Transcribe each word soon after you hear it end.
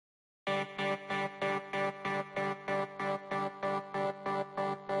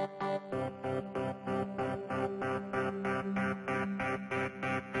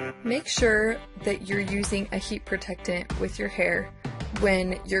Make sure that you're using a heat protectant with your hair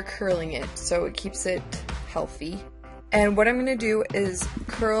when you're curling it so it keeps it healthy. And what I'm going to do is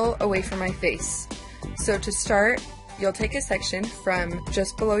curl away from my face. So to start, you'll take a section from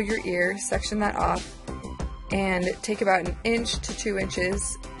just below your ear, section that off, and take about 1 inch to 2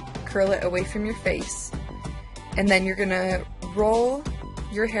 inches, curl it away from your face. And then you're going to roll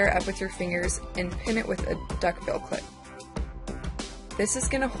your hair up with your fingers and pin it with a duckbill clip. This is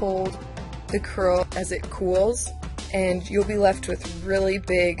going to hold the curl as it cools, and you'll be left with really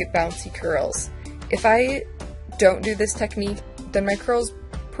big bouncy curls. If I don't do this technique, then my curls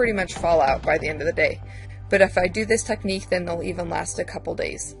pretty much fall out by the end of the day. But if I do this technique, then they'll even last a couple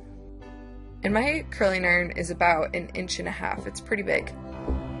days. And my curling iron is about 1.5 inches. It's pretty big.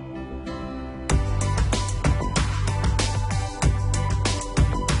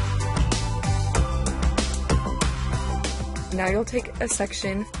 Now you'll take a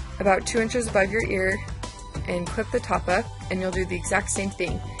section about 2 inches above your ear and clip the top up, and you'll do the exact same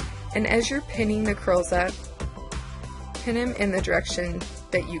thing. And as you're pinning the curls up, pin them in the direction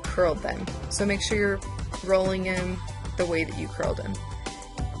that you curled them. So make sure you're rolling them the way that you curled them.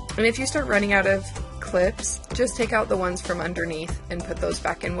 And if you start running out of clips, just take out the ones from underneath and put those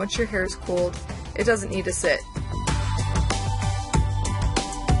back in. Once your hair is cooled, it doesn't need to sit.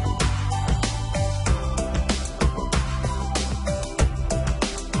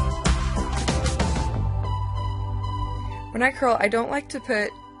 When I curl, I don't like to put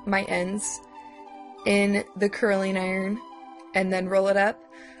my ends in the curling iron and then roll it up.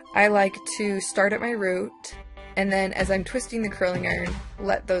 I like to start at my root, and then as I'm twisting the curling iron,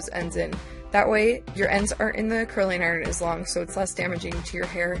 let those ends in. That way your ends aren't in the curling iron as long, so it's less damaging to your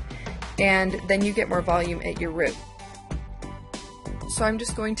hair, and then you get more volume at your root. So I'm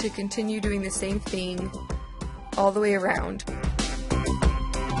just going to continue doing the same thing all the way around.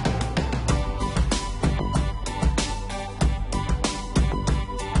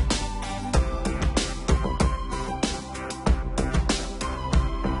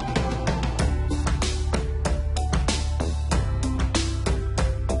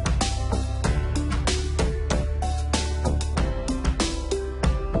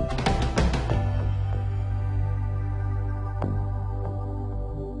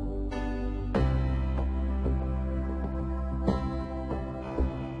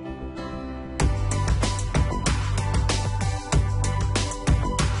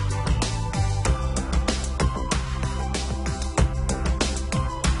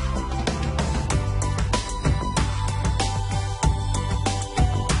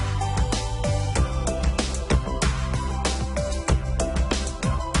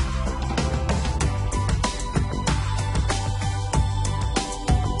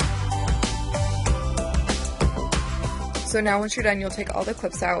 So now once you're done, you'll take all the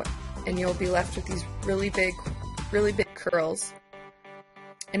clips out and you'll be left with these really big curls.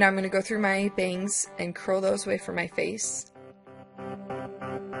 And I'm going to go through my bangs and curl those away from my face.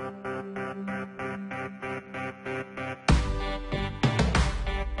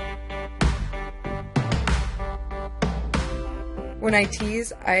 When I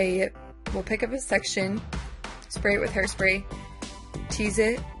tease, I will pick up a section, spray it with hairspray, tease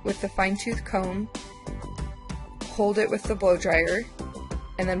it with the fine tooth comb, hold it with the blow dryer,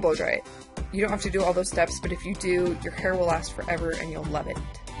 and then blow dry it. You don't have to do all those steps, but if you do, your hair will last forever and you'll love it.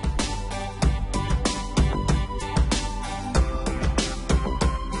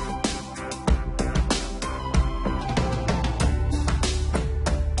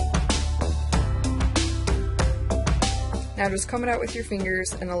 Now just comb it out with your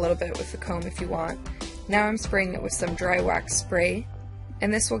fingers and a little bit with the comb if you want. Now I'm spraying it with some dry wax spray,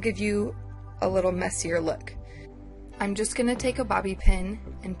 and this will give you a little messier look. I'm just going to take a bobby pin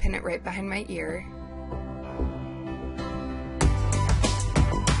and pin it right behind my ear.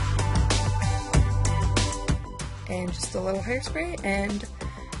 And just a little hairspray and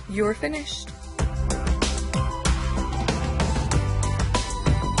you're finished.